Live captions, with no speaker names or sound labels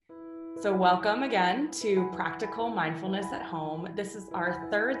So welcome again to Practical Mindfulness at Home. This is our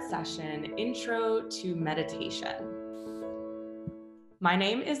third session, Intro to Meditation. My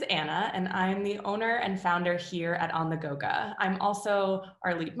name is Anna, and I'm the owner and founder here at On the Goga. I'm also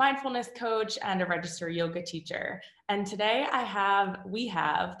our lead mindfulness coach and a registered yoga teacher. And today we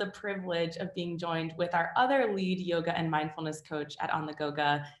have the privilege of being joined with our other lead yoga and mindfulness coach at On the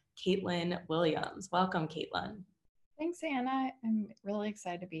Goga, Caitlin Williams. Welcome, Caitlin. Thanks, Anna. I'm really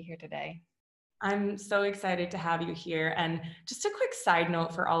excited to be here today. I'm so excited to have you here. And just a quick side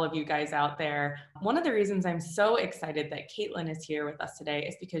note for all of you guys out there. One of the reasons I'm so excited that Caitlin is here with us today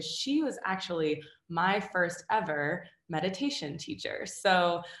is because she was actually my first ever meditation teacher.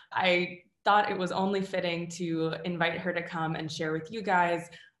 So I thought it was only fitting to invite her to come and share with you guys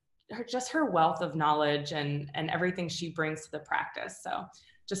her wealth of knowledge and everything she brings to the practice. So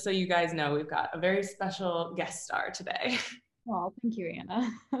just so you guys know, we've got a very special guest star today. Well, thank you,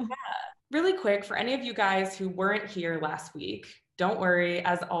 Anna. Yeah. Really quick, for any of you guys who weren't here last week, don't worry.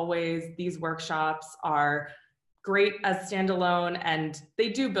 As always, these workshops are great as standalone and they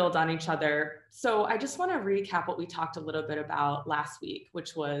do build on each other. So I just want to recap what we talked a little bit about last week,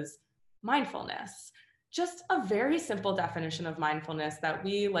 which was mindfulness. Just a very simple definition of mindfulness that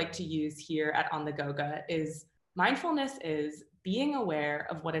we like to use here at On the Goga is mindfulness is being aware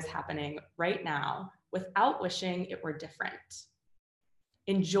of what is happening right now without wishing it were different.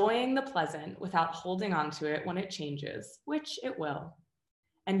 Enjoying the pleasant without holding on to it when it changes, which it will.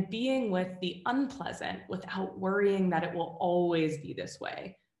 And being with the unpleasant without worrying that it will always be this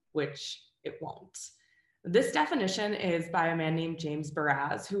way, which it won't. This definition is by a man named James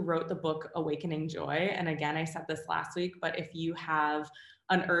Baraz, who wrote the book Awakening Joy. And again, I said this last week, but if you have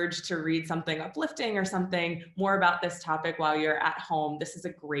an urge to read something uplifting or something more about this topic while you're at home, this is a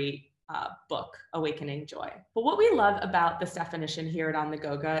great book, Awakening Joy. But what we love about this definition here at On the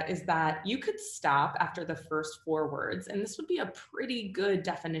Goga is that you could stop after the first 4 words, and this would be a pretty good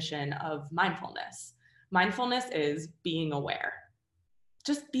definition of mindfulness. Mindfulness is being aware.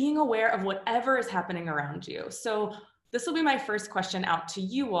 Just being aware of whatever is happening around you. So this will be my first question out to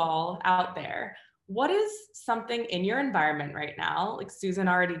you all out there. What is something in your environment right now? Like Susan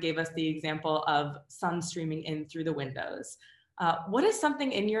already gave us the example of sun streaming in through the windows. What is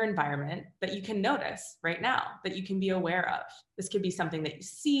something in your environment that you can notice right now, that you can be aware of? This could be something that you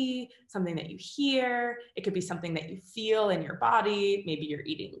see, something that you hear. It could be something that you feel in your body. Maybe you're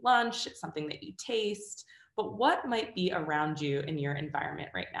eating lunch. It's something that you taste. But what might be around you in your environment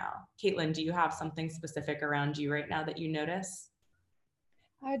right now? Caitlin, do you have something specific around you right now that you notice?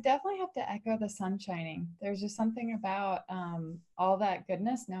 I would definitely have to echo the sun shining. There's just something about all that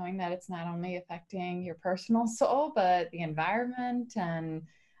goodness, knowing that it's not only affecting your personal soul, but the environment and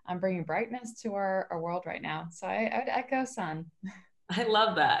bringing brightness to our world right now. So I would echo sun. I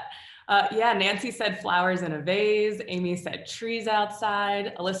love that. Yeah, Nancy said flowers in a vase. Amy said trees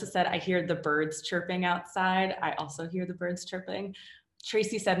outside. Alyssa said, I hear the birds chirping outside. I also hear the birds chirping.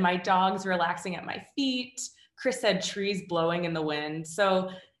 Tracy said, my dog's relaxing at my feet. Chris said trees blowing in the wind.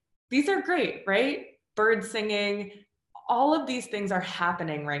 So these are great, right? Birds singing, all of these things are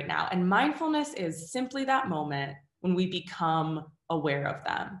happening right now. And mindfulness is simply that moment when we become aware of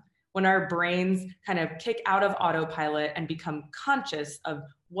them, when our brains kind of kick out of autopilot and become conscious of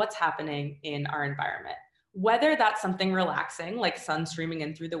what's happening in our environment. Whether that's something relaxing, like sun streaming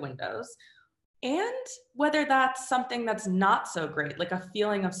in through the windows, and whether that's something that's not so great, like a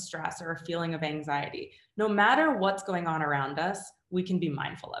feeling of stress or a feeling of anxiety. No matter what's going on around us, we can be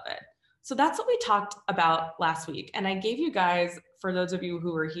mindful of it. So that's what we talked about last week. And I gave you guys, for those of you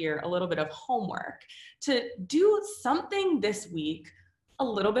who were here, a little bit of homework to do something this week a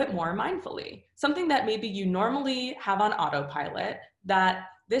little bit more mindfully. Something that maybe you normally have on autopilot that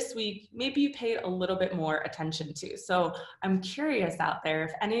this week, maybe you paid a little bit more attention to. So I'm curious out there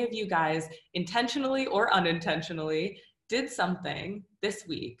if any of you guys intentionally or unintentionally did something this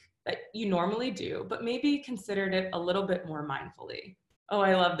week that you normally do, but maybe considered it a little bit more mindfully. Oh,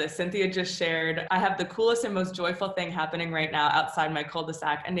 I love this. Cynthia just shared, I have the coolest and most joyful thing happening right now outside my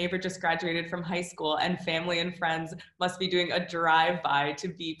cul-de-sac. A neighbor just graduated from high school and family and friends must be doing a drive-by to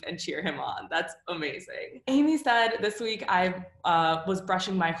beep and cheer him on. That's amazing. Amy said this week I was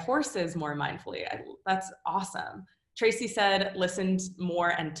brushing my horses more mindfully. That's awesome. Tracy said listened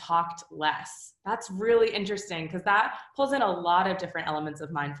more and talked less. That's really interesting because that pulls in a lot of different elements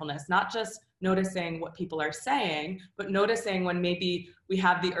of mindfulness, not just noticing what people are saying, but noticing when maybe we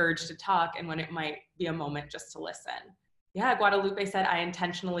have the urge to talk and when it might be a moment just to listen. Yeah, Guadalupe said, I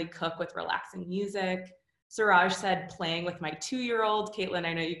intentionally cook with relaxing music. Suraj said, playing with my 2-year-old. Caitlin,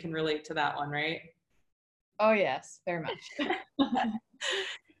 I know you can relate to that one, right? Oh, yes, very much.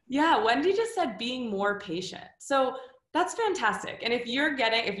 Yeah, Wendy just said being more patient. So that's fantastic. And if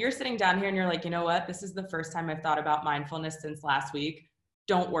you're sitting down here and you're like, you know what, this is the first time I've thought about mindfulness since last week,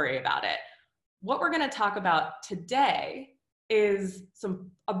 don't worry about it. What we're going to talk about today is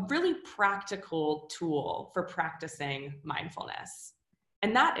a really practical tool for practicing mindfulness.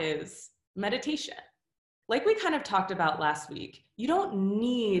 And that is meditation. Like we kind of talked about last week, you don't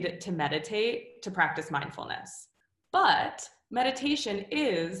need to meditate to practice mindfulness, but meditation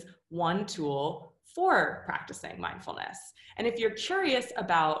is one tool for practicing mindfulness. And if you're curious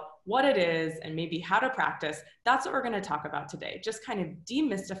about what it is and maybe how to practice, that's what we're going to talk about today, just kind of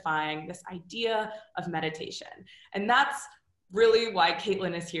demystifying this idea of meditation. And that's really why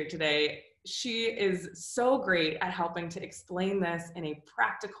Caitlin is here today. She is so great at helping to explain this in a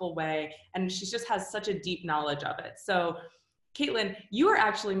practical way, and she just has such a deep knowledge of it. So, Caitlin, you were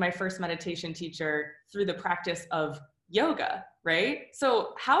actually my first meditation teacher through the practice of yoga, right?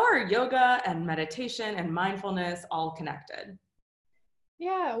 So, how are yoga and meditation and mindfulness all connected?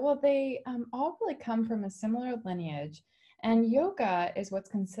 Yeah, well, they all really come from a similar lineage, and yoga is what's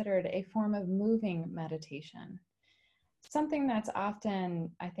considered a form of moving meditation. Something that's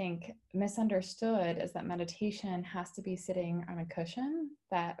often, I think, misunderstood is that meditation has to be sitting on a cushion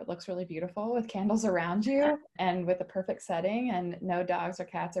that looks really beautiful with candles around you and with a perfect setting and no dogs or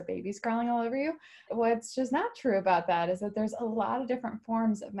cats or babies crawling all over you. What's just not true about that is that there's a lot of different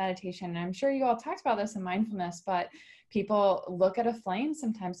forms of meditation. And I'm sure you all talked about this in mindfulness, but people look at a flame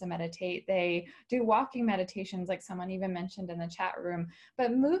sometimes to meditate. They do walking meditations, like someone even mentioned in the chat room.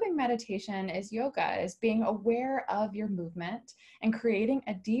 But moving meditation is yoga, is being aware of your movement and creating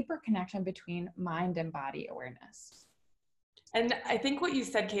a deeper connection between mind and body awareness. And I think what you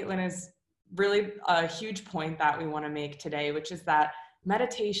said, Caitlin, is really a huge point that we want to make today, which is that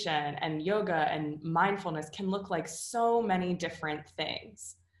meditation and yoga and mindfulness can look like so many different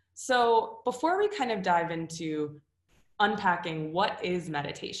things. So before we kind of dive into unpacking what is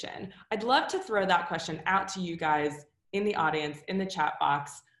meditation, I'd love to throw that question out to you guys in the audience, in the chat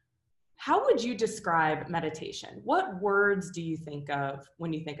box. How would you describe meditation? What words do you think of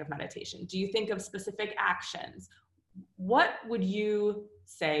when you think of meditation? Do you think of specific actions? What would you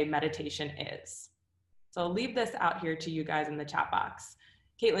say meditation is? So I'll leave this out here to you guys in the chat box.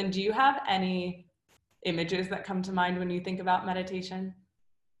 Caitlin, do you have any images that come to mind when you think about meditation?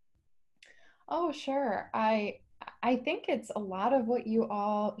 Oh, sure. I think it's a lot of what you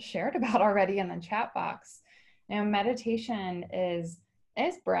all shared about already in the chat box. Meditation is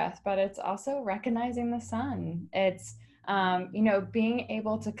breath, but it's also recognizing the sun. It's being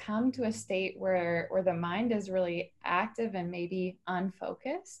able to come to a state where the mind is really active and maybe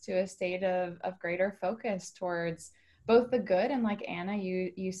unfocused to a state of greater focus towards both the good and, like Anna,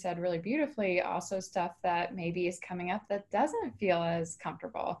 you said really beautifully, also stuff that maybe is coming up that doesn't feel as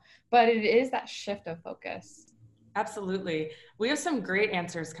comfortable, but it is that shift of focus. Absolutely. We have some great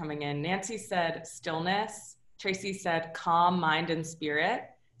answers coming in. Nancy said stillness. Tracy said calm mind and spirit.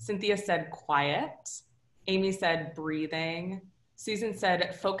 Cynthia said quiet. Amy said breathing. Susan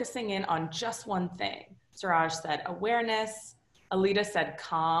said focusing in on just one thing. Suraj said awareness. Alita said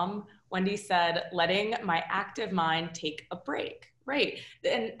calm. Wendy said letting my active mind take a break. Right.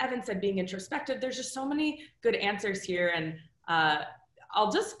 And Evan said being introspective. There's just so many good answers here. And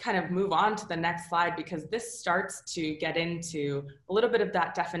I'll just kind of move on to the next slide because this starts to get into a little bit of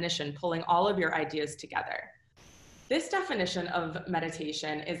that definition, pulling all of your ideas together. This definition of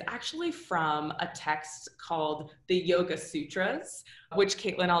meditation is actually from a text called the Yoga Sutras, which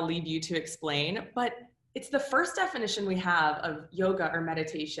Caitlin, I'll leave you to explain, but it's the first definition we have of yoga or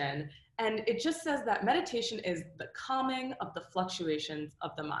meditation. And it just says that meditation is the calming of the fluctuations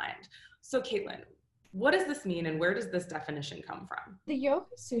of the mind. So Caitlin, what does this mean and where does this definition come from? The Yoga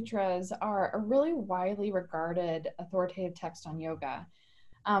Sutras are a really widely regarded authoritative text on yoga.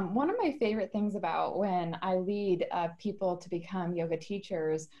 One of my favorite things about when I lead people to become yoga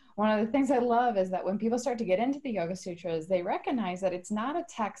teachers, one of the things I love is that when people start to get into the Yoga Sutras, they recognize that it's not a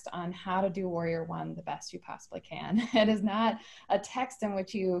text on how to do Warrior One the best you possibly can. It is not a text in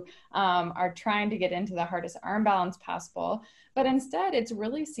which you are trying to get into the hardest arm balance possible, but instead it's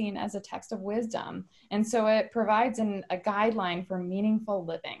really seen as a text of wisdom. And so it provides a guideline for meaningful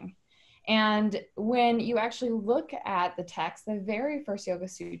living. And when you actually look at the text, the very first Yoga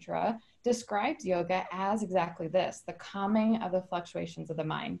Sutra describes yoga as exactly this, the calming of the fluctuations of the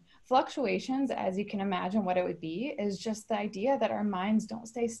mind. Fluctuations, as you can imagine what it would be, is just the idea that our minds don't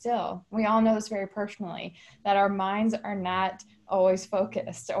stay still. We all know this very personally, that our minds are not always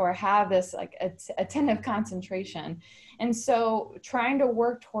focused or have this like attentive concentration. And so trying to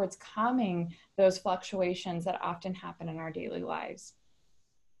work towards calming those fluctuations that often happen in our daily lives.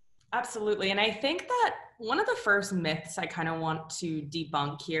 Absolutely. And I think that one of the first myths I kind of want to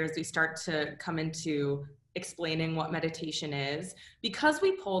debunk here as we start to come into explaining what meditation is, because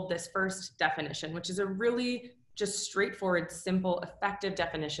we pulled this first definition, which is a really just straightforward, simple, effective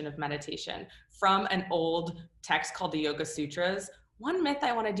definition of meditation from an old text called the Yoga Sutras. One myth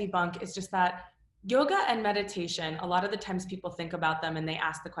I want to debunk is just that yoga and meditation, a lot of the times people think about them and they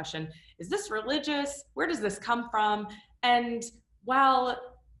ask the question, is this religious? Where does this come from? And while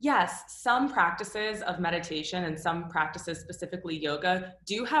yes, some practices of meditation and some practices, specifically yoga,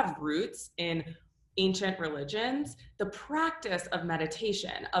 do have roots in ancient religions. The practice of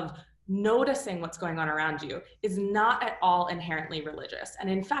meditation, of noticing what's going on around you, is not at all inherently religious. And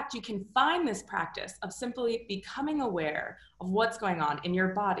in fact, you can find this practice of simply becoming aware of what's going on in your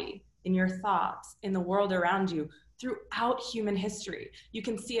body, in your thoughts, in the world around you throughout human history. You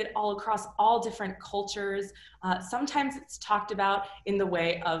can see it all across all different cultures. Sometimes it's talked about in the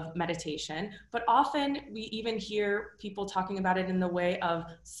way of meditation, but often we even hear people talking about it in the way of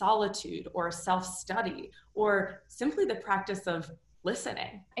solitude or self-study or simply the practice of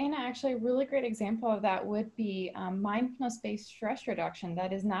listening. And actually, a really great example of that would be mindfulness-based stress reduction.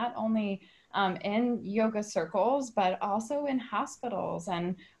 That is not only in yoga circles, but also in hospitals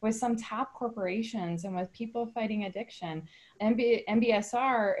and with some top corporations and with people fighting addiction.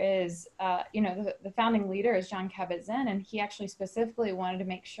 MBSR is, the founding leader is Jon Kabat-Zinn, and he actually specifically wanted to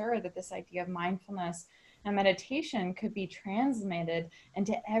make sure that this idea of mindfulness and meditation could be transmitted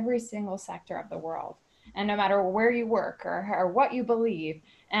into every single sector of the world, and no matter where you work or what you believe.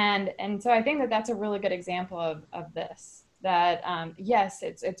 And so I think that that's a really good example of this, that yes,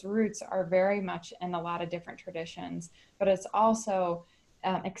 its roots are very much in a lot of different traditions, but it's also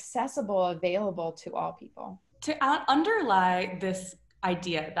accessible, available to all people. To underlie this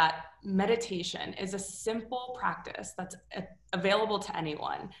idea that meditation is a simple practice that's available to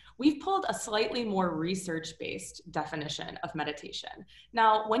anyone, we've pulled a slightly more research-based definition of meditation.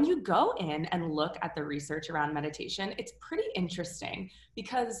 Now, when you go in and look at the research around meditation, it's pretty interesting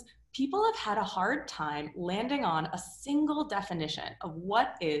because people have had a hard time landing on a single definition of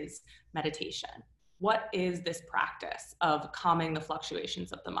what is meditation. What is this practice of calming the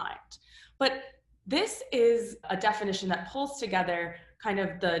fluctuations of the mind? But this is a definition that pulls together kind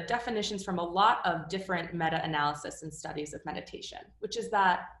of the definitions from a lot of different meta-analysis and studies of meditation, which is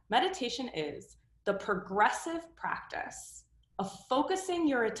that meditation is the progressive practice of focusing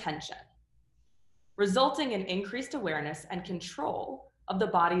your attention, resulting in increased awareness and control of the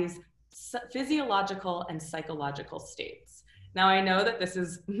body's physiological and psychological states. Now, I know that this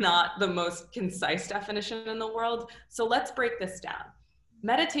is not the most concise definition in the world, so let's break this down.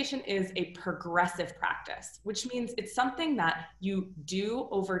 Meditation is a progressive practice, which means it's something that you do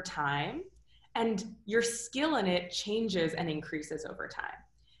over time and your skill in it changes and increases over time.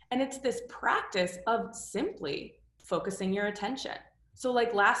 And it's this practice of simply focusing your attention. So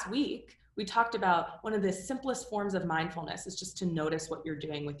like last week, we talked about one of the simplest forms of mindfulness is just to notice what you're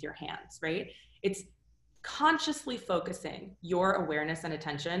doing with your hands, right? It's consciously focusing your awareness and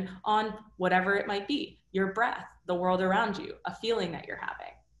attention on whatever it might be, your breath, the world around you, a feeling that you're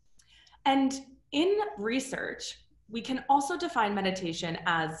having. And in research, we can also define meditation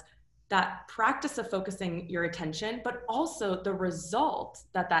as that practice of focusing your attention, but also the result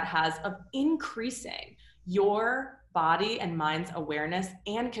that that has of increasing your body and mind's awareness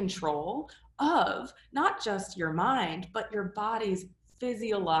and control of not just your mind, but your body's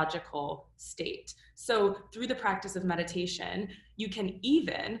physiological state. So through the practice of meditation, you can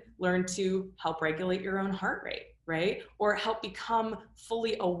even learn to help regulate your own heart rate, right? Or help become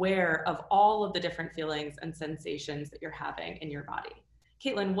fully aware of all of the different feelings and sensations that you're having in your body.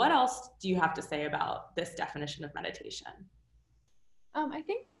 Caitlin, what else do you have to say about this definition of meditation? I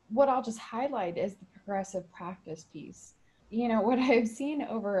think what I'll just highlight is the progressive practice piece. You know, what I've seen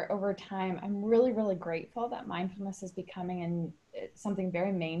over time, I'm really, really grateful that mindfulness is becoming something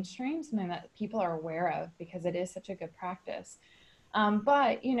very mainstream, something that people are aware of because it is such a good practice.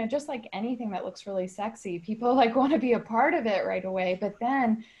 But, you know, just like anything that looks really sexy, people like want to be a part of it right away, but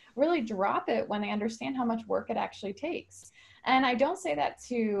then really drop it when they understand how much work it actually takes. And I don't say that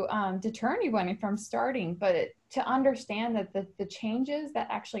to deter anyone from starting, but to understand that the changes that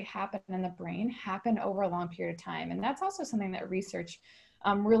actually happen in the brain happen over a long period of time. And that's also something that research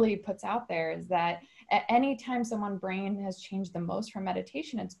really puts out there, is that at any time someone's brain has changed the most from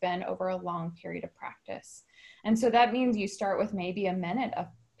meditation, it's been over a long period of practice. And so that means you start with maybe a minute of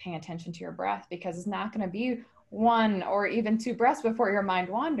paying attention to your breath, because it's not going to be 1 or even 2 breaths before your mind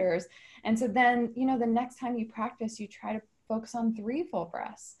wanders. And so then, you know, the next time you practice, you try to focus on 3 full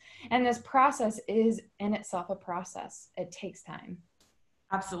breaths. And this process is in itself a process. It takes time.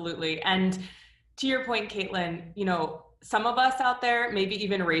 Absolutely. And to your point, Caitlin, some of us out there, maybe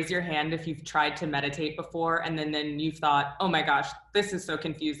even raise your hand if you've tried to meditate before and then you've thought, oh my gosh, this is so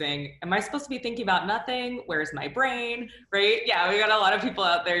confusing. Am I supposed to be thinking about nothing? Where's my brain? Right? Yeah, we got a lot of people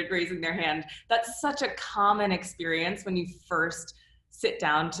out there raising their hand. That's such a common experience when you first sit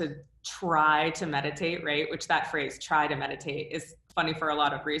down to try to meditate, right? Which that phrase, try to meditate, is funny for a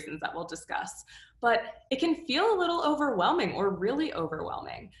lot of reasons that we'll discuss. But it can feel a little overwhelming or really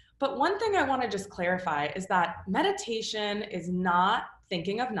overwhelming. But one thing I want to just clarify is that meditation is not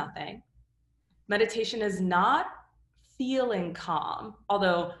thinking of nothing. Meditation is not feeling calm,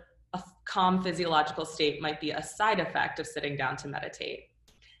 although a calm physiological state might be a side effect of sitting down to meditate.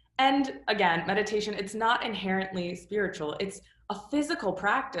 And again, meditation, it's not inherently spiritual. It's a physical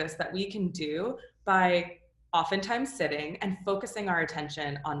practice that we can do by oftentimes sitting and focusing our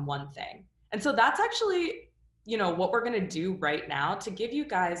attention on one thing. And so that's actually, what we're going to do right now to give you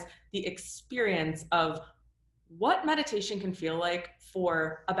guys the experience of what meditation can feel like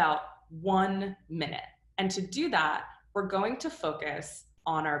for about 1 minute. And to do that, we're going to focus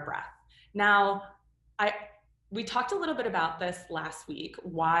on our breath. Now, we talked a little bit about this last week,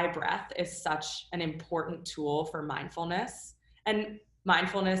 why breath is such an important tool for mindfulness. And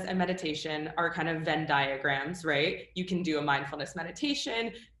mindfulness and meditation are kind of Venn diagrams, right? You can do a mindfulness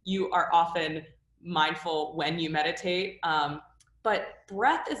meditation. You are often mindful when you meditate. But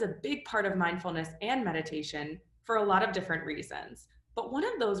breath is a big part of mindfulness and meditation for a lot of different reasons. But one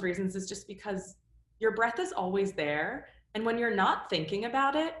of those reasons is just because your breath is always there. And when you're not thinking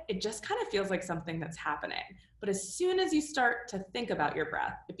about it, it just kind of feels like something that's happening. But as soon as you start to think about your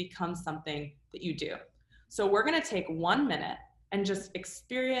breath, it becomes something that you do. So we're going to take 1 minute and just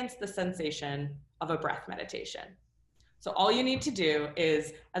experience the sensation of a breath meditation. So all you need to do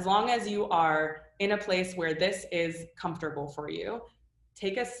is, as long as you are in a place where this is comfortable for you,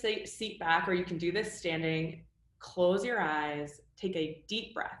 take a seat back, or you can do this standing, close your eyes, take a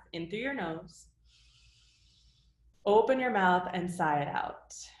deep breath in through your nose, open your mouth and sigh it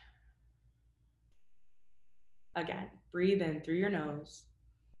out. Again, breathe in through your nose,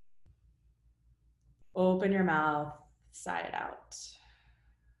 open your mouth, sigh it out.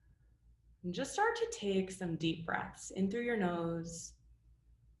 And just start to take some deep breaths in through your nose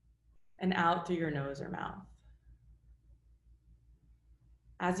and out through your nose or mouth.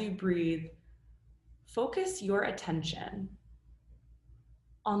 As you breathe, focus your attention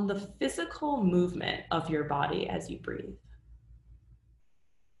on the physical movement of your body as you breathe.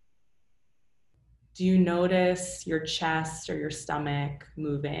 Do you notice your chest or your stomach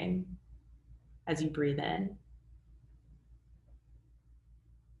moving as you breathe in?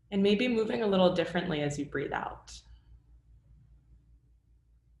 And maybe moving a little differently as you breathe out.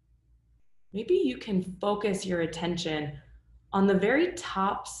 Maybe you can focus your attention on the very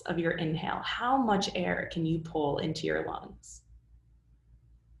tops of your inhale. How much air can you pull into your lungs?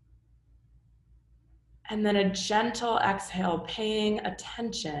 And then a gentle exhale, paying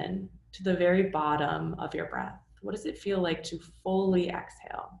attention to the very bottom of your breath. What does it feel like to fully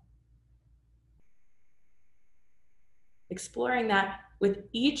exhale? Exploring that with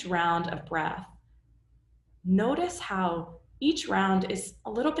each round of breath. Notice how each round is a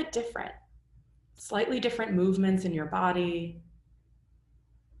little bit different. Slightly different movements in your body,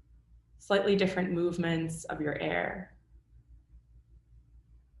 slightly different movements of your air.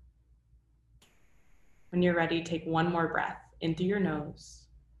 When you're ready, take one more breath in through your nose.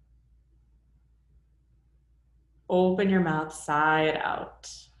 Open your mouth, sigh it out.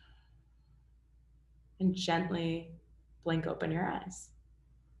 And gently blink open your eyes.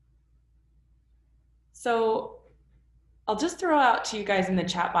 So I'll just throw out to you guys in the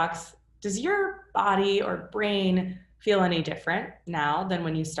chat box, does your body or brain feel any different now than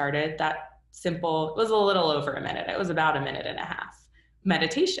when you started that simple, it was a little over a minute, it was about 1.5 minutes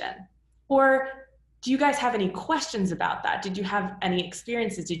meditation? Or do you guys have any questions about that? Did you have any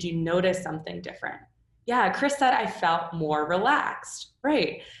experiences? Did you notice something different? Yeah, Chris said I felt more relaxed,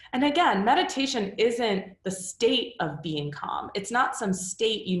 right? And again, meditation isn't the state of being calm. It's not some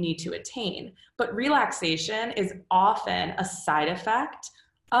state you need to attain, but relaxation is often a side effect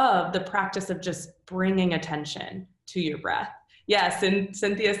of the practice of just bringing attention to your breath. Yes, and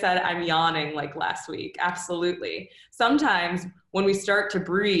Cynthia said, I'm yawning like last week. Absolutely. Sometimes when we start to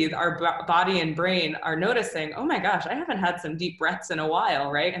breathe, our body and brain are noticing, oh my gosh, I haven't had some deep breaths in a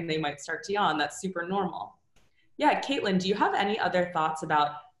while, right? And they might start to yawn. That's super normal. Yeah, Caitlin, do you have any other thoughts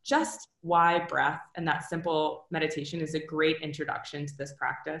about just why breath and that simple meditation is a great introduction to this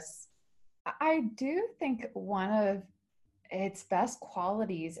practice? I do think one of its best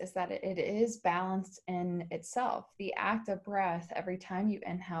qualities is that it is balanced in itself. The act of breath, every time you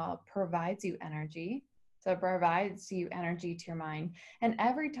inhale, provides you energy. So it provides you energy to your mind. And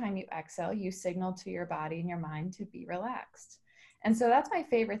every time you exhale, you signal to your body and your mind to be relaxed. And so that's my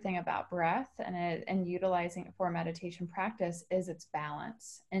favorite thing about breath and utilizing it for meditation practice is its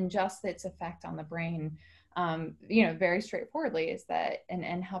balance and just its effect on the brain. Very straightforwardly is that an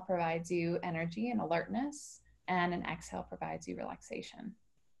inhale provides you energy and alertness, and an exhale provides you relaxation.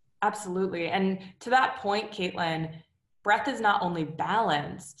 Absolutely. And to that point, Caitlin, breath is not only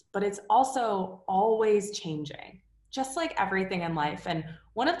balanced, but it's also always changing, just like everything in life. And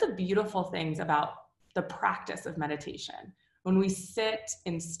one of the beautiful things about the practice of meditation, when we sit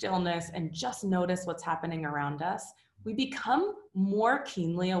in stillness and just notice what's happening around us, we become more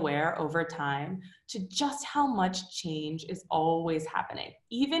keenly aware over time to just how much change is always happening.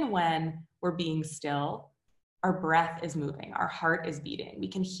 Even when we're being still, our breath is moving, our heart is beating, we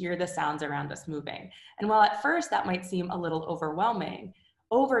can hear the sounds around us moving. And while at first that might seem a little overwhelming,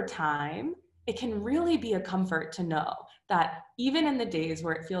 over time, it can really be a comfort to know that even in the days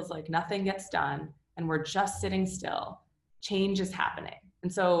where it feels like nothing gets done and we're just sitting still, change is happening.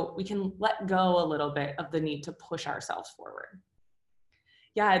 And so we can let go a little bit of the need to push ourselves forward.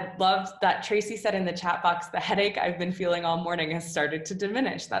 Yeah, I loved that Tracy said in the chat box, the headache I've been feeling all morning has started to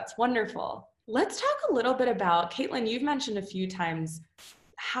diminish. That's wonderful. Let's talk a little bit about, Caitlin, you've mentioned a few times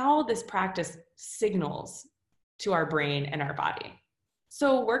how this practice signals to our brain and our body.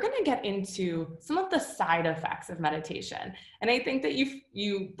 So we're going to get into some of the side effects of meditation. And I think that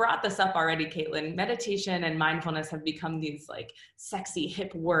you brought this up already, Caitlin. Meditation and mindfulness have become these like sexy,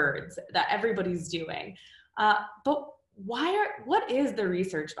 hip words that everybody's doing. But what is the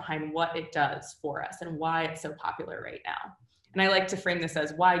research behind what it does for us and why it's so popular right now? And I like to frame this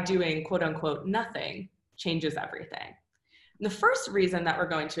as why doing quote unquote nothing changes everything. And the first reason that we're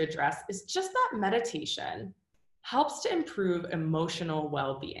going to address is just that meditation helps to improve emotional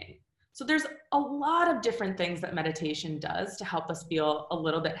well-being. So there's a lot of different things that meditation does to help us feel a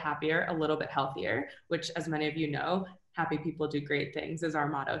little bit happier, a little bit healthier, which, as many of you know, happy people do great things is our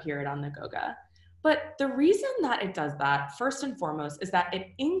motto here at On the Goga. But the reason that it does that, first and foremost, is that it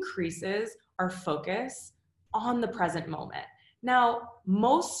increases our focus on the present moment. Now,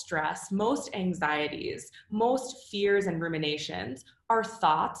 most stress, most anxieties, most fears and ruminations are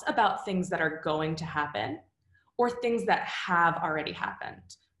thoughts about things that are going to happen or things that have already happened.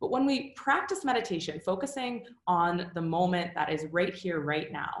 But when we practice meditation, focusing on the moment that is right here,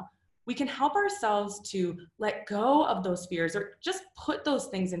 right now, we can help ourselves to let go of those fears or just put those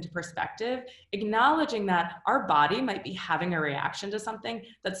things into perspective, acknowledging that our body might be having a reaction to something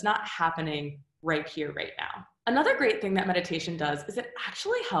that's not happening right here, right now. Another great thing that meditation does is it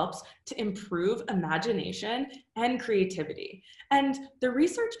actually helps to improve imagination and creativity. And the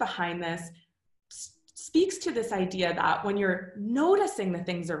research behind this speaks to this idea that when you're noticing the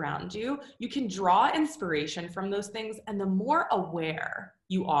things around you, you can draw inspiration from those things. And the more aware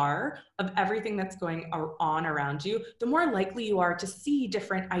you are of everything that's going on around you, the more likely you are to see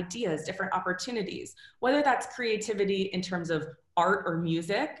different ideas, different opportunities, whether that's creativity in terms of art or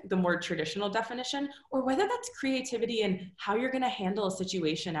music, the more traditional definition, or whether that's creativity in how you're going to handle a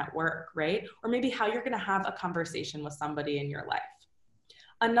situation at work, right? Or maybe how you're going to have a conversation with somebody in your life.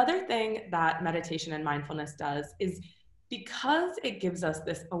 Another thing that meditation and mindfulness does is because it gives us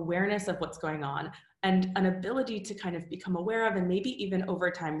this awareness of what's going on and an ability to kind of become aware of and maybe even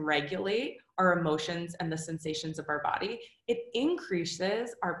over time regulate our emotions and the sensations of our body, it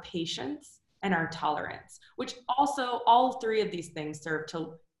increases our patience and our tolerance, which also all three of these things serve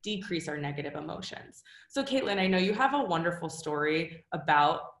to decrease our negative emotions. So Caitlin, I know you have a wonderful story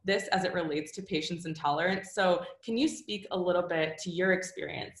about this as it relates to patience and tolerance. So can you speak a little bit to your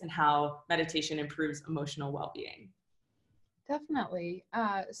experience and how meditation improves emotional well-being? Definitely.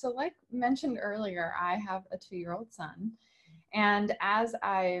 So like mentioned earlier, I have a 2-year-old son. And as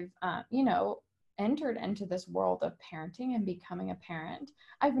I've, entered into this world of parenting and becoming a parent,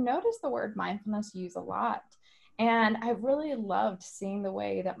 I've noticed the word mindfulness used a lot. And I've really loved seeing the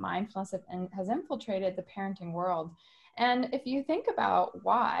way that mindfulness has infiltrated the parenting world. And if you think about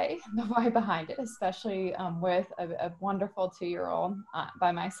why, the why behind it, especially with a wonderful 2-year-old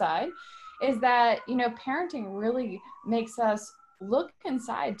by my side, is that, parenting really makes us look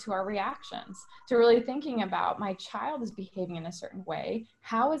inside to our reactions, to really thinking about my child is behaving in a certain way.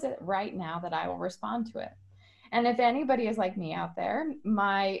 How is it right now that I will respond to it? And if anybody is like me out there,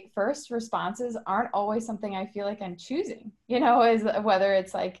 my first responses aren't always something I feel like I'm choosing, is whether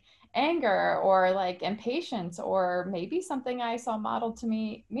it's like anger or like impatience or maybe something I saw modeled to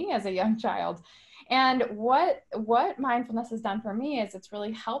me as a young child. And what mindfulness has done for me is it's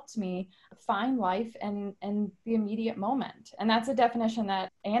really helped me find life in the immediate moment. And that's a definition that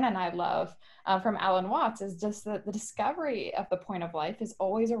Anna and I love from Alan Watts, is just that the discovery of the point of life is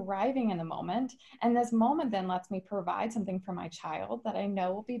always arriving in the moment. And this moment then lets me provide something for my child that I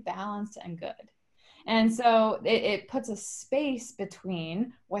know will be balanced and good. And so it puts a space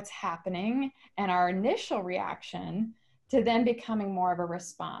between what's happening and our initial reaction to then becoming more of a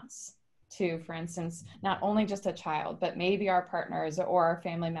response to, for instance, not only just a child, but maybe our partners or our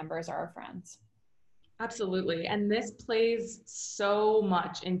family members or our friends. Absolutely. And this plays so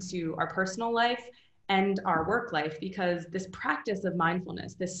much into our personal life and our work life, because this practice of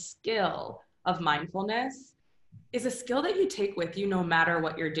mindfulness, this skill of mindfulness, is a skill that you take with you no matter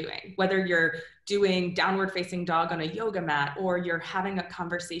what you're doing, whether you're doing downward facing dog on a yoga mat, or you're having a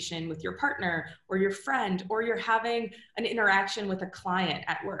conversation with your partner or your friend, or you're having an interaction with a client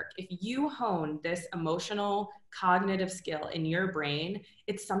at work. If you hone this emotional cognitive skill in your brain,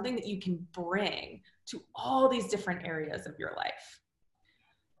 it's something that you can bring to all these different areas of your life.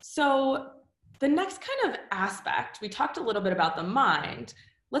 So the next kind of aspect, we talked a little bit about the mind.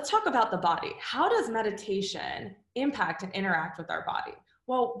 Let's talk about the body. How does meditation impact and interact with our body?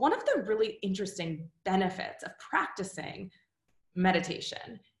 Well, one of the really interesting benefits of practicing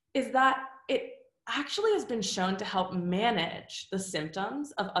meditation is that it actually has been shown to help manage the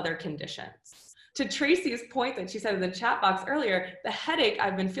symptoms of other conditions. To Tracy's point that she said in the chat box earlier, the headache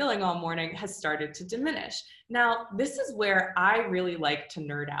I've been feeling all morning has started to diminish. Now, this is where I really like to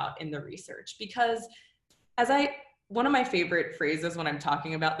nerd out in the research, because one of my favorite phrases when I'm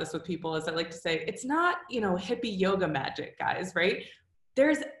talking about this with people is I like to say, it's not, hippie yoga magic, guys, right?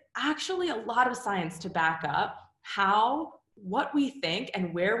 There's actually a lot of science to back up what we think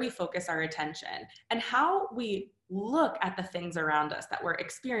and where we focus our attention, and how we look at the things around us that we're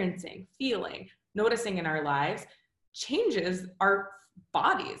experiencing, feeling, noticing in our lives changes our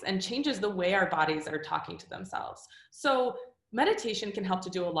bodies and changes the way our bodies are talking to themselves. So meditation can help to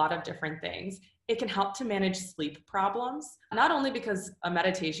do a lot of different things. It can help to manage sleep problems, not only because a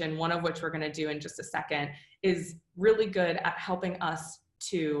meditation, one of which we're going to do in just a second, is really good at helping us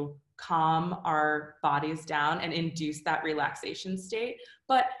to calm our bodies down and induce that relaxation state,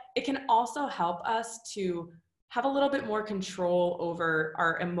 but it can also help us to have a little bit more control over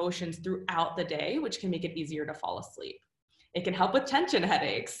our emotions throughout the day, which can make it easier to fall asleep. It can help with tension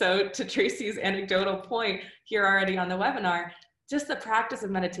headaches. So to Tracy's anecdotal point here already on the webinar, just the practice of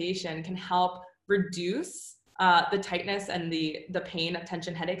meditation can help reduce the tightness and the pain of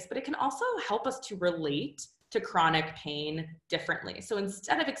tension headaches, but it can also help us to relate to chronic pain differently. So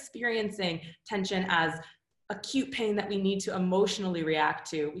instead of experiencing tension as acute pain that we need to emotionally react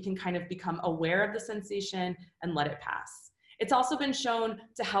to, we can kind of become aware of the sensation and let it pass. It's also been shown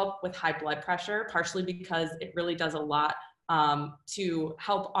to help with high blood pressure, partially because it really does a lot to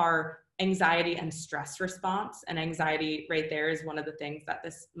help our anxiety and stress response. And anxiety right there is one of the things that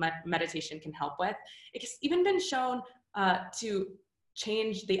this meditation can help with. It's even been shown to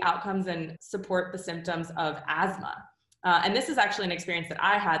change the outcomes and support the symptoms of asthma. And this is actually an experience that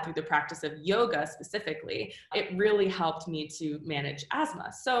I had through the practice of yoga specifically. It really helped me to manage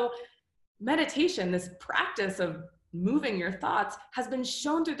asthma. So meditation, this practice of moving your thoughts, has been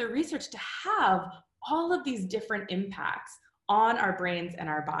shown through the research to have all of these different impacts on our brains and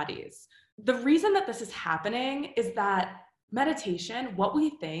our bodies. The reason that this is happening is that meditation, what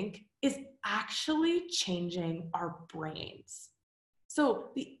we think, is actually changing our brains. So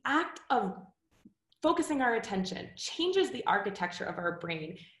the act of focusing our attention changes the architecture of our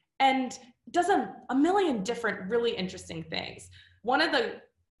brain and does a million different really interesting things. One of the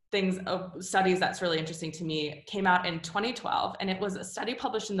studies that's really interesting to me came out in 2012, and it was a study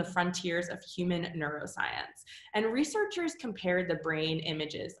published in the Frontiers of Human Neuroscience. And researchers compared the brain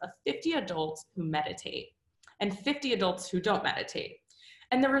images of 50 adults who meditate and 50 adults who don't meditate.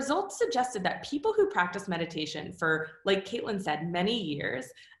 And the results suggested that people who practice meditation for, like Caitlin said, many years,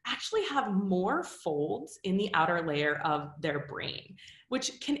 actually have more folds in the outer layer of their brain,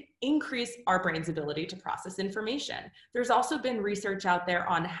 which can increase our brain's ability to process information. There's also been research out there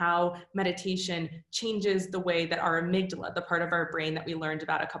on how meditation changes the way that our amygdala, the part of our brain that we learned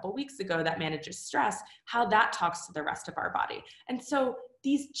about a couple weeks ago that manages stress, how that talks to the rest of our body. And so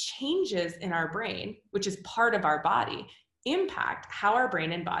these changes in our brain, which is part of our body, impact how our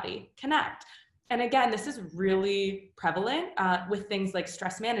brain and body connect. And again, this is really prevalent with things like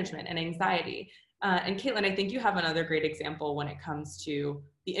stress management and anxiety. And Caitlin, I think you have another great example when it comes to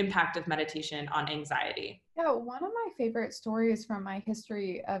the impact of meditation on anxiety. Yeah, one of my favorite stories from my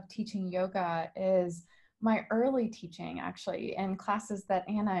history of teaching yoga is my early teaching, actually, in classes that,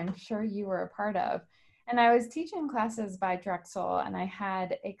 Anna, I'm sure you were a part of. And I was teaching classes by Drexel, and I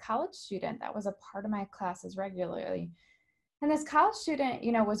had a college student that was a part of my classes regularly. And this college student,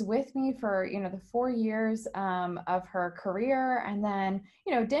 was with me for, the 4 years of her career. And then,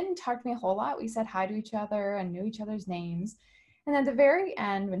 didn't talk to me a whole lot. We said hi to each other and knew each other's names. And at the very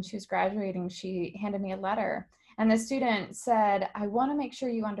end, when she was graduating, she handed me a letter. And the student said, "I want to make sure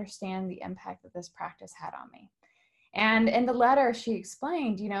you understand the impact that this practice had on me." And in the letter, she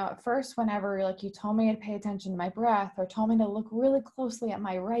explained, at first, whenever like you told me to pay attention to my breath or told me to look really closely at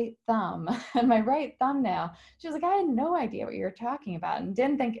my right thumb and my right thumbnail, she was like, "I had no idea what you were talking about and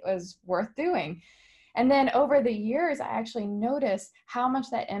didn't think it was worth doing." And then over the years, I actually noticed how much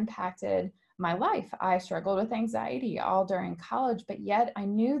that impacted my life. I struggled with anxiety all during college, but yet I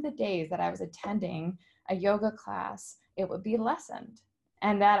knew the days that I was attending a yoga class, it would be lessened,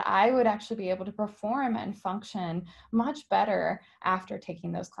 and that I would actually be able to perform and function much better after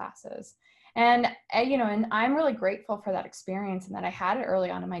taking those classes. And, and I'm really grateful for that experience and that I had it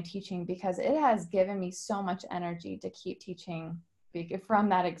early on in my teaching, because it has given me so much energy to keep teaching from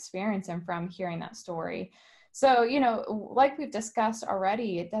that experience and from hearing that story. So, like we've discussed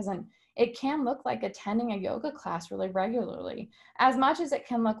already, it can look like attending a yoga class really regularly, as much as it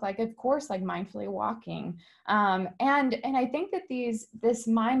can look like, of course, like mindfully walking. And I think that this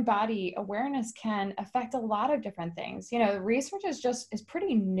mind-body awareness can affect a lot of different things. The research is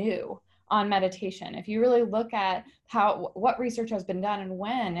pretty new on meditation. If you really look at what research has been done and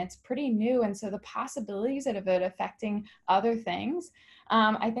when, it's pretty new. And so the possibilities of it affecting other things,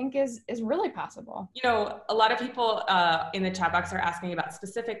 I think is really possible. A lot of people in the chat box are asking about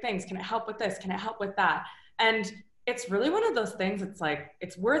specific things. Can it help with this? Can it help with that? And it's really one of those things. It's like,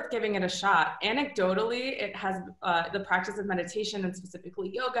 it's worth giving it a shot. Anecdotally, it has the practice of meditation, and specifically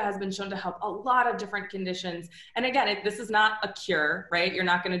yoga, has been shown to help a lot of different conditions. And again, this is not a cure, right? You're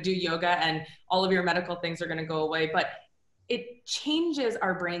not going to do yoga and all of your medical things are going to go away, but it changes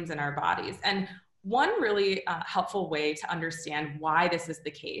our brains and our bodies. And one really helpful way to understand why this is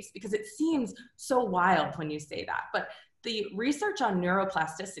the case, because it seems so wild when you say that, but the research on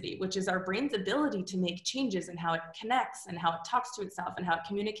neuroplasticity, which is our brain's ability to make changes in how it connects and how it talks to itself and how it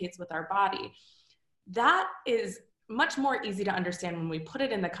communicates with our body, that is much more easy to understand when we put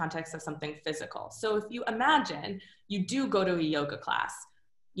it in the context of something physical. So if you imagine you do go to a yoga class,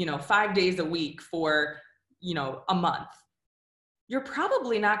 5 days a week for, a month, you're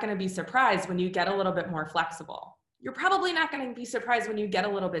probably not going to be surprised when you get a little bit more flexible. You're probably not going to be surprised when you get a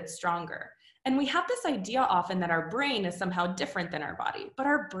little bit stronger. And we have this idea often that our brain is somehow different than our body, but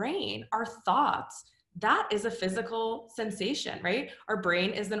our brain, our thoughts, that is a physical sensation, right? Our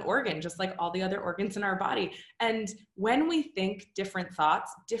brain is an organ, just like all the other organs in our body. And when we think different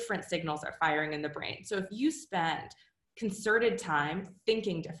thoughts, different signals are firing in the brain. So if you spend concerted time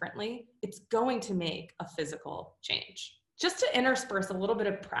thinking differently, it's going to make a physical change. Just to intersperse a little bit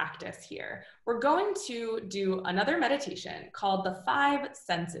of practice here, we're going to do another meditation called the 5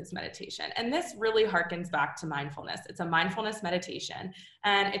 senses meditation. And this really harkens back to mindfulness. It's a mindfulness meditation,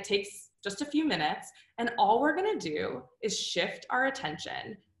 and it takes just a few minutes. And all we're going to do is shift our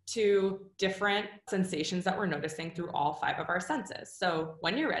attention to different sensations that we're noticing through all 5 of our senses. So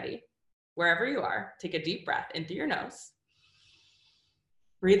when you're ready, wherever you are, take a deep breath in through your nose,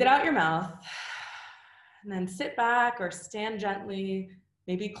 breathe it out your mouth. And then sit back or stand gently,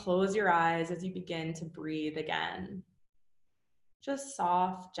 maybe close your eyes as you begin to breathe again. Just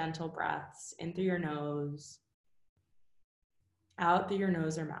soft, gentle breaths in through your nose, out through your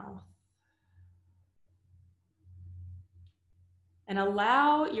nose or mouth. And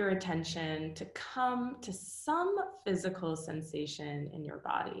allow your attention to come to some physical sensation in your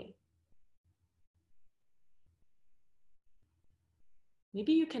body.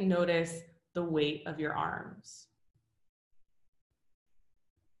 Maybe you can notice the weight of your arms.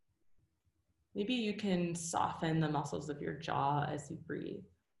 Maybe you can soften the muscles of your jaw as you breathe.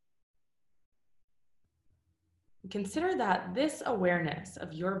 Consider that this awareness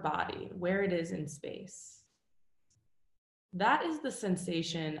of your body, where it is in space, that is the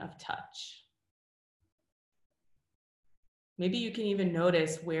sensation of touch. Maybe you can even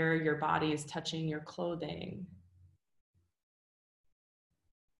notice where your body is touching your clothing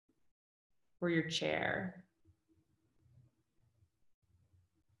or your chair.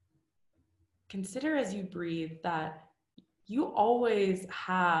 Consider as you breathe that you always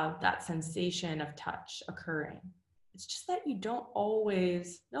have that sensation of touch occurring. It's just that you don't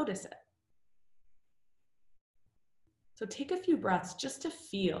always notice it. So take a few breaths just to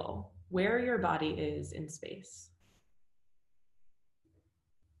feel where your body is in space.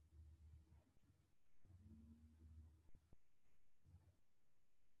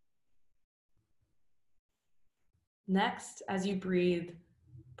 Next, as you breathe,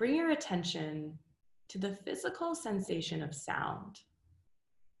 bring your attention to the physical sensation of sound.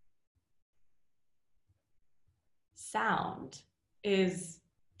 Sound is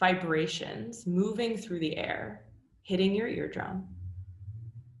vibrations moving through the air, hitting your eardrum.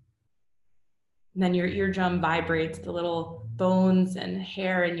 And then your eardrum vibrates the little bones and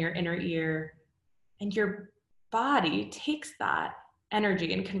hair in your inner ear, and your body takes that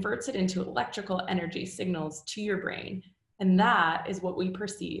energy and converts it into electrical energy signals to your brain. And that is what we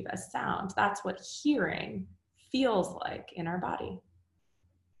perceive as sound. That's what hearing feels like in our body.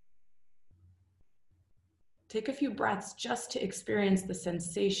 Take a few breaths just to experience the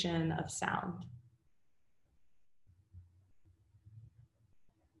sensation of sound.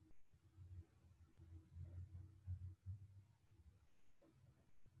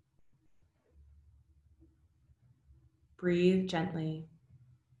 Breathe gently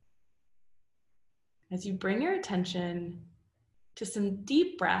as you bring your attention to some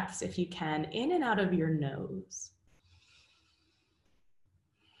deep breaths, if you can, in and out of your nose.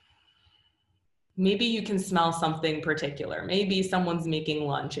 Maybe you can smell something particular. Maybe someone's making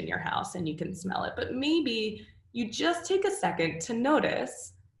lunch in your house and you can smell it, but maybe you just take a second to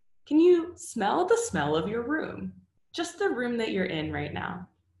notice, can you smell the smell of your room? Just the room that you're in right now.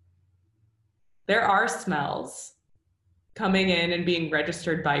 There are smells coming in and being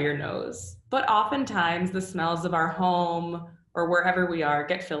registered by your nose, but oftentimes the smells of our home or wherever we are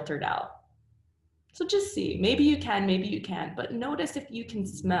get filtered out. So just see, maybe you can, maybe you can't, but notice if you can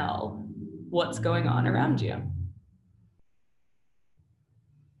smell what's going on around you.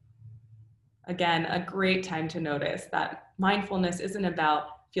 Again, a great time to notice that mindfulness isn't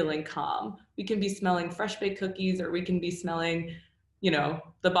about feeling calm. We can be smelling fresh baked cookies, or we can be smelling,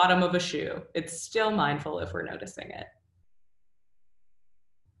 the bottom of a shoe. It's still mindful if we're noticing it.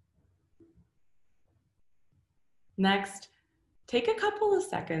 Next, take a couple of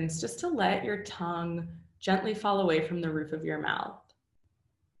seconds just to let your tongue gently fall away from the roof of your mouth.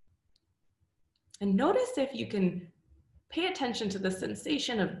 And notice if you can pay attention to the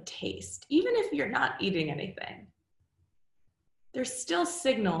sensation of taste, even if you're not eating anything. There's still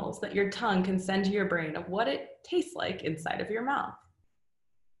signals that your tongue can send to your brain of what it tastes like inside of your mouth.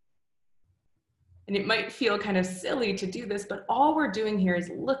 And it might feel kind of silly to do this, but all we're doing here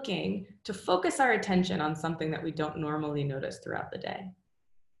is looking to focus our attention on something that we don't normally notice throughout the day.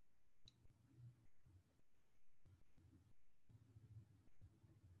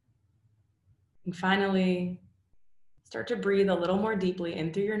 And finally, start to breathe a little more deeply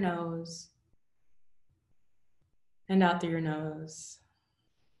in through your nose and out through your nose.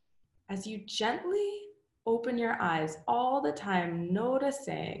 As you gently open your eyes all the time,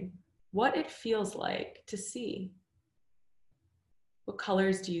 noticing what it feels like to see. What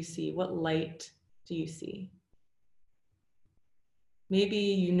colors do you see? What light do you see? Maybe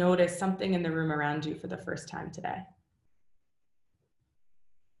you notice something in the room around you for the first time today.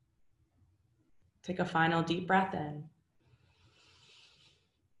 Take a final deep breath in.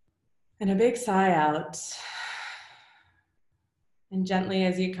 And a big sigh out. And gently,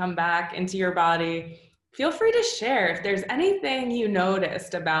 as you come back into your body, feel free to share if there's anything you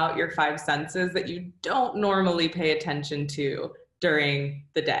noticed about your five senses that you don't normally pay attention to during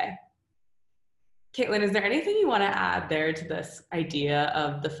the day. Caitlin, is there anything you want to add there to this idea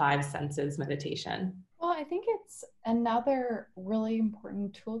of the five senses meditation? Well, I think it's another really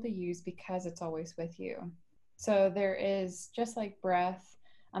important tool to use because it's always with you. So there is, just like breath,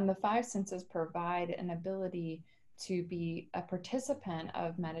 the five senses provide an ability to be a participant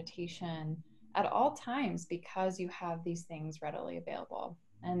of meditation at all times because you have these things readily available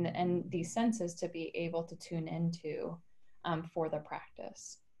and these senses to be able to tune into for the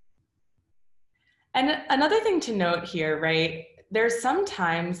practice. And another thing to note here, right? There's some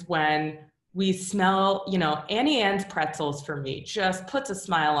times when we smell, Annie Ann's pretzels for me just puts a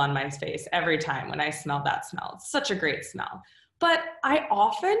smile on my face every time when I smell that smell. It's such a great smell. But I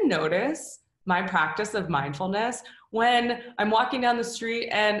often notice my practice of mindfulness when I'm walking down the street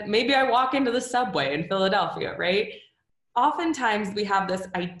and maybe I walk into the subway in Philadelphia, right? Oftentimes we have this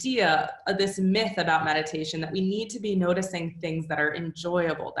idea, this myth about meditation that we need to be noticing things that are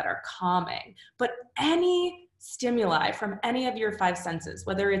enjoyable, that are calming. But any stimuli from any of your five senses,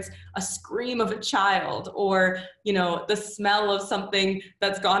 whether it's a scream of a child or, the smell of something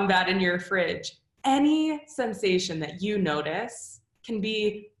that's gone bad in your fridge, any sensation that you notice can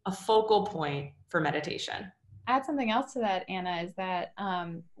be a focal point for meditation. Add something else to that, Anna, is that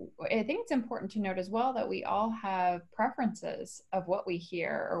I think it's important to note as well that we all have preferences of what we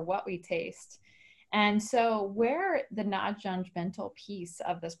hear or what we taste. And so, where the not judgmental piece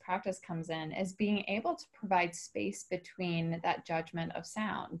of this practice comes in is being able to provide space between that judgment of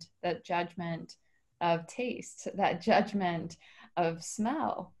sound, that judgment of taste, that judgment of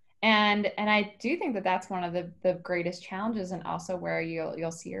smell. And I do think that that's one of the greatest challenges, and also where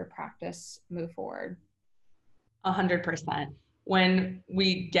you'll see your practice move forward. 100%. When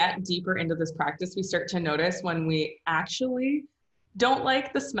we get deeper into this practice, we start to notice when we actually don't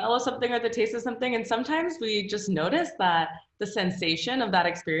like the smell of something or the taste of something. And sometimes we just notice that the sensation of that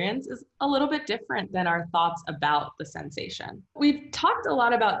experience is a little bit different than our thoughts about the sensation. We've talked a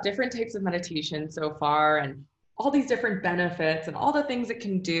lot about different types of meditation so far and all these different benefits and all the things it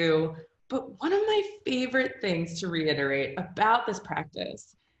can do. But one of my favorite things to reiterate about this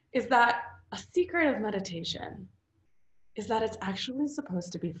practice is that a secret of meditation is that it's actually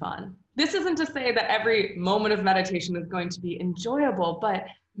supposed to be fun. This isn't to say that every moment of meditation is going to be enjoyable, but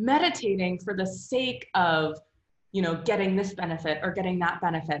meditating for the sake of, getting this benefit or getting that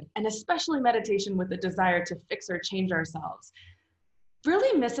benefit, and especially meditation with the desire to fix or change ourselves,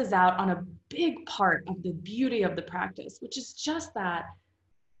 really misses out on a big part of the beauty of the practice, which is just that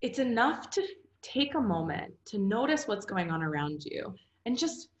it's enough to take a moment to notice what's going on around you and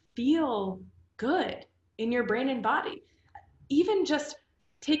just feel good in your brain and body. Even just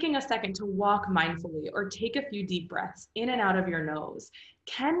taking a second to walk mindfully or take a few deep breaths in and out of your nose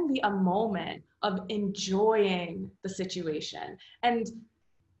can be a moment of enjoying the situation. And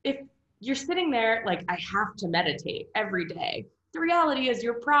if you're sitting there like, I have to meditate every day, the reality is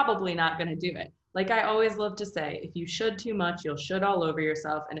you're probably not going to do it. Like I always love to say, if you should too much, you'll should all over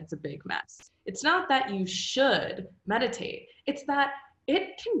yourself and it's a big mess. It's not that you should meditate. It's that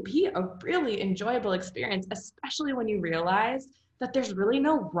it can be a really enjoyable experience, especially when you realize that there's really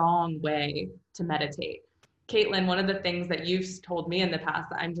no wrong way to meditate. Caitlin, one of the things that you've told me in the past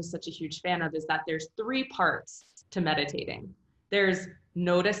that I'm just such a huge fan of is that there's 3 parts to meditating. There's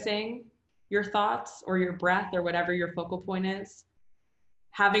noticing your thoughts or your breath or whatever your focal point is,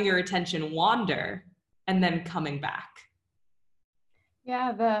 having your attention wander, and then coming back.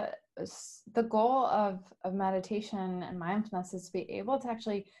 Yeah, the goal of meditation and mindfulness is to be able to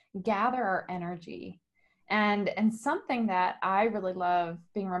actually gather our energy. And something that I really love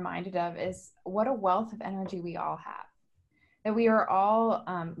being reminded of is what a wealth of energy we all have. That we are all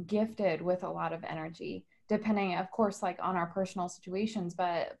gifted with a lot of energy, depending, of course, like on our personal situations,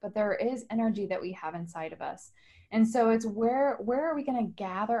 but there is energy that we have inside of us. And so it's where are we going to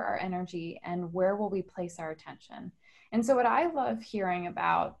gather our energy, and where will we place our attention? And so what I love hearing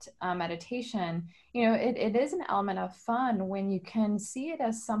about meditation, it is an element of fun when you can see it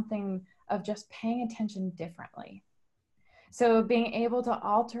as something of just paying attention differently. So being able to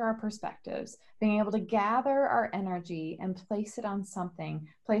alter our perspectives, being able to gather our energy and place it on something,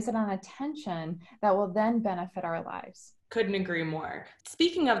 place it on attention that will then benefit our lives. Couldn't agree more.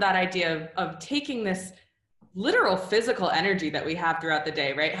 Speaking of that idea of taking this literal physical energy that we have throughout the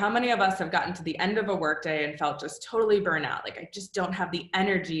day, right? How many of us have gotten to the end of a workday and felt just totally burnt out? Like, I just don't have the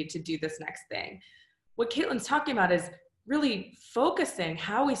energy to do this next thing. What Caitlin's talking about is really focusing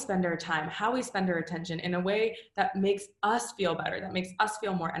how we spend our time, how we spend our attention in a way that makes us feel better, that makes us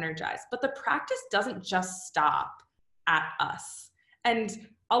feel more energized. But the practice doesn't just stop at us. And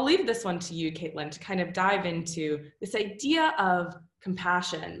I'll leave this one to you, Caitlin, to kind of dive into this idea of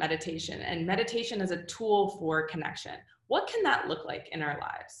compassion, meditation, and meditation as a tool for connection. What can that look like in our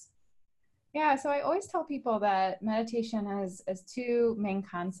lives? Yeah, so I always tell people that meditation has 2 main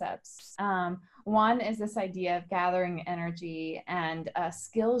concepts. One is this idea of gathering energy and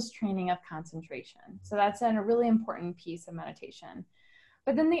skills training of concentration. So that's a really important piece of meditation.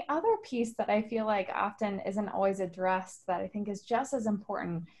 But then the other piece that I feel like often isn't always addressed, that I think is just as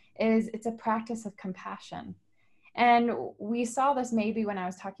important, is it's a practice of compassion. And we saw this maybe when I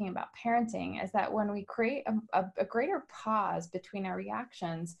was talking about parenting, is that when we create a greater pause between our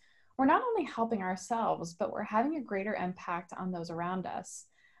reactions, we're not only helping ourselves, but we're having a greater impact on those around us,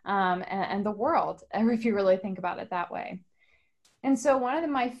 and the world, if you really think about it that way. And so one of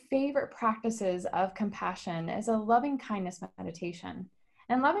my favorite practices of compassion is a loving kindness meditation.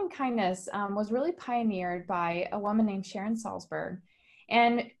 And loving kindness was really pioneered by a woman named Sharon Salzberg.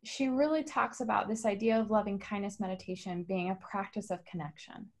 And she really talks about this idea of loving kindness meditation being a practice of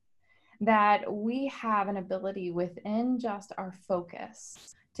connection, that we have an ability within just our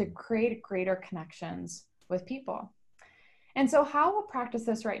focus to create greater connections with people. And so how we'll practice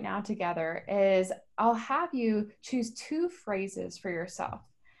this right now together is I'll have you choose 2 phrases for yourself.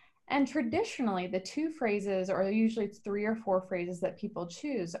 And traditionally, the 2 phrases, or usually it's 3 or 4 phrases that people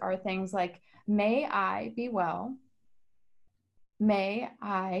choose, are things like, may I be well, may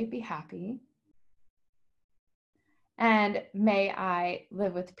I be happy, And may I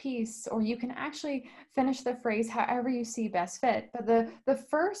live with peace, or you can actually finish the phrase however you see best fit. But the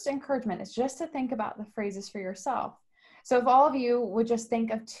first encouragement is just to think about the phrases for yourself. So if all of you would just think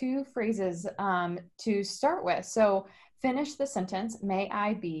of two phrases to start with. So finish the sentence, may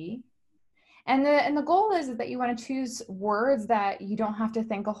I be. And the goal is that you want to choose words that you don't have to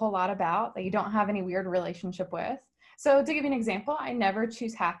think a whole lot about, that you don't have any weird relationship with. So to give you an example, I never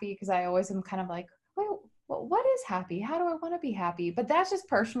choose happy because I always am kind of like, well, what is happy? How do I want to be happy? But that's just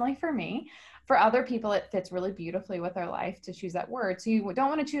personally for me. For other people, it fits really beautifully with their life to choose that word. So you don't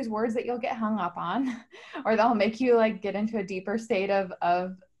want to choose words that you'll get hung up on or they'll make you like get into a deeper state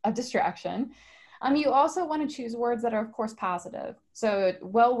of distraction. You also want to choose words that are, of course, positive. So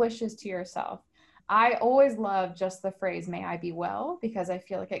well wishes to yourself. I always love just the phrase, may I be well, because I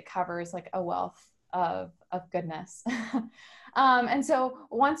feel like it covers like a wealth of goodness. And so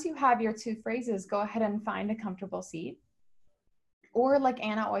once you have your two phrases, go ahead and find a comfortable seat. Or like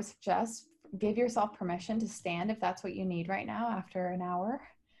Anna always suggests, give yourself permission to stand if that's what you need right now after an hour.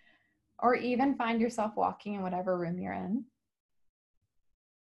 Or even find yourself walking in whatever room you're in.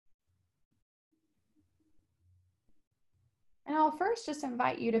 And I'll first just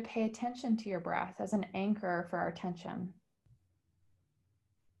invite you to pay attention to your breath as an anchor for our attention.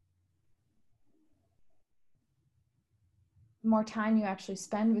 The more time you actually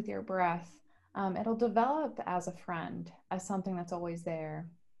spend with your breath, it'll develop as a friend, as something that's always there,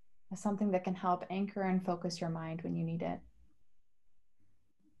 as something that can help anchor and focus your mind when you need it.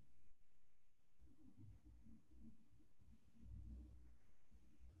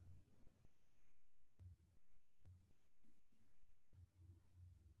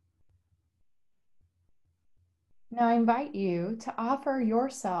 Now I invite you to offer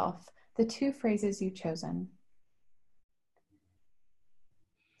yourself the two phrases you've chosen.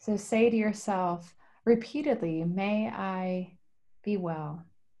 So say to yourself repeatedly, may I be well.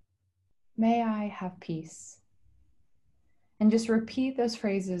 May I have peace. And just repeat those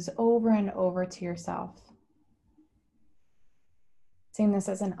phrases over and over to yourself. Seeing this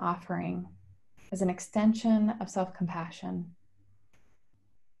as an offering, as an extension of self-compassion.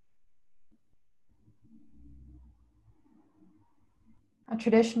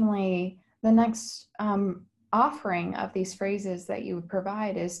 Traditionally, the next offering of these phrases that you would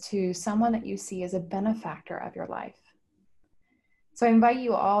provide is to someone that you see as a benefactor of your life. So I invite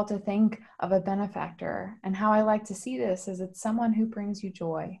you all to think of a benefactor, and how I like to see this is it's someone who brings you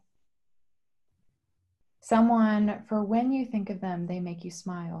joy. Someone for when you think of them, they make you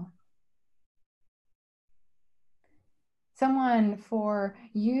smile. Someone for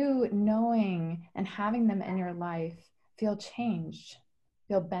you knowing and having them in your life feel changed,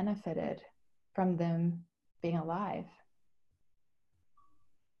 feel benefited from them being alive.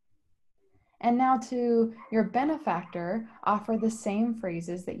 And now to your benefactor, offer the same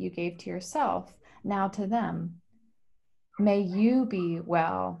phrases that you gave to yourself, now to them. May you be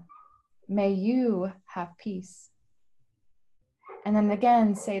well. May you have peace. And then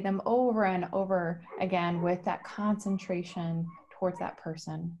again, say them over and over again with that concentration towards that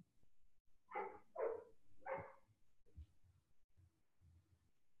person.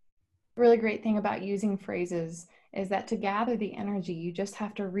 The really great thing about using phrases is that to gather the energy, you just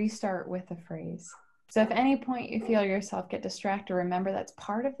have to restart with a phrase. So if at any point you feel yourself get distracted, remember that's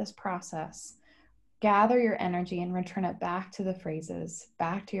part of this process. Gather your energy and return it back to the phrases,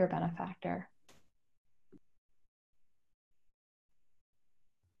 back to your benefactor.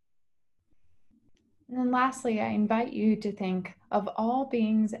 And then lastly, I invite you to think of all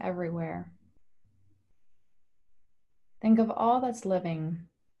beings everywhere. Think of all that's living,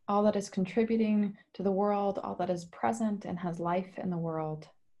 all that is contributing to the world, all that is present and has life in the world.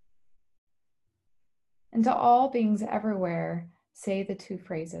 And to all beings everywhere, say the two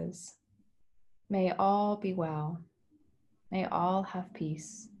phrases. May all be well. May all have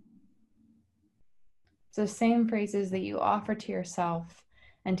peace. So same phrases that you offer to yourself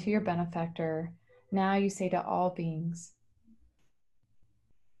and to your benefactor, now you say to all beings.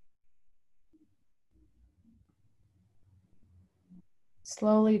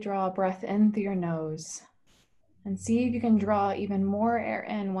 Slowly draw a breath in through your nose and see if you can draw even more air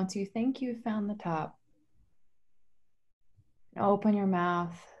in once you think you've found the top. And open your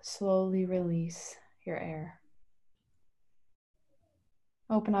mouth, slowly release your air.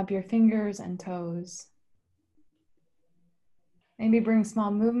 Open up your fingers and toes. Maybe bring small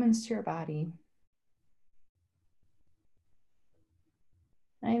movements to your body.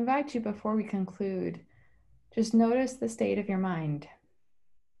 I invite you, before we conclude, just notice the state of your mind.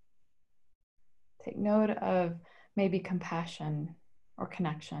 Take note of maybe compassion or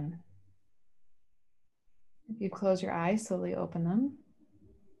connection. If you close your eyes, slowly open them,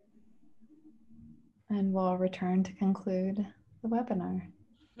 and we'll return to conclude the webinar.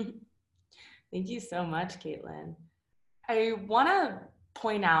 Thank you so much, Caitlin. I want to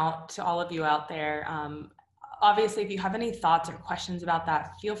point out to all of you out there, obviously, if you have any thoughts or questions about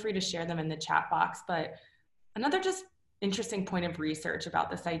that, feel free to share them in the chat box. But another just interesting point of research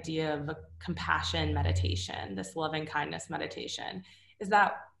about this idea of a compassion meditation, this loving kindness meditation, is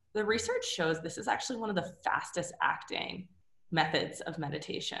that the research shows this is actually one of the fastest acting methods of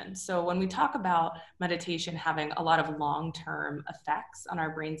meditation. So when we talk about meditation having a lot of long-term effects on our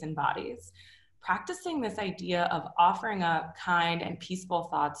brains and bodies, practicing this idea of offering up kind and peaceful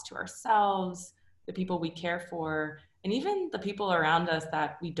thoughts to ourselves, the people we care for, and even the people around us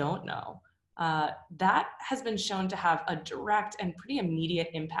that we don't know, that has been shown to have a direct and pretty immediate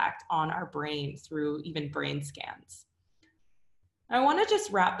impact on our brain through even brain scans. I want to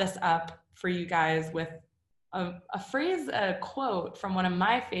just wrap this up for you guys with a phrase, a quote from one of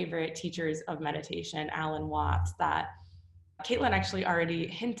my favorite teachers of meditation, Alan Watts, that Caitlin actually already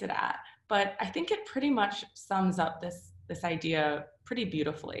hinted at, but I think it pretty much sums up this idea pretty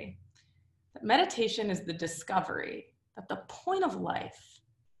beautifully. That meditation is the discovery that the point of life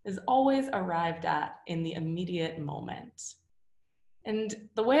is always arrived at in the immediate moment. And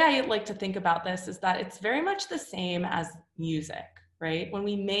the way I like to think about this is that it's very much the same as music, right? When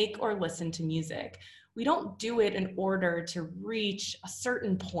we make or listen to music, we don't do it in order to reach a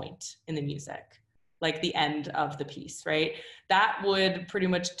certain point in the music, like the end of the piece, right? That would pretty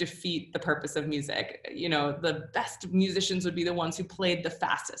much defeat the purpose of music. You know, the best musicians would be the ones who played the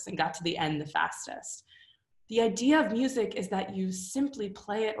fastest and got to the end the fastest. The idea of music is that you simply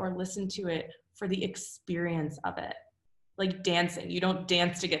play it or listen to it for the experience of it. Like dancing, you don't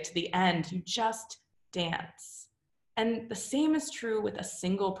dance to get to the end, you just dance. And the same is true with a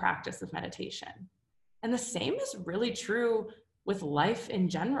single practice of meditation. And the same is really true with life in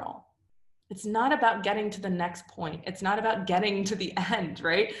general. It's not about getting to the next point. It's not about getting to the end,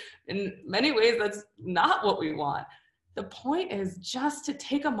 right? In many ways, that's not what we want. The point is just to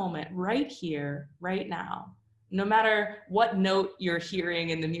take a moment right here, right now, no matter what note you're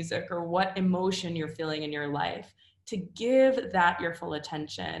hearing in the music or what emotion you're feeling in your life, to give that your full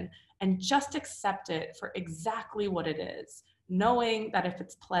attention and just accept it for exactly what it is, knowing that if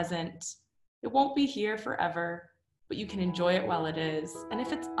it's pleasant, it won't be here forever, but you can enjoy it while it is. And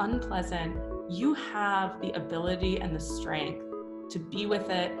if it's unpleasant, you have the ability and the strength to be with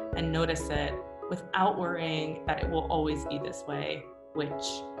it and notice it without worrying that it will always be this way, which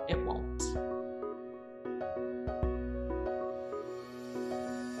it won't.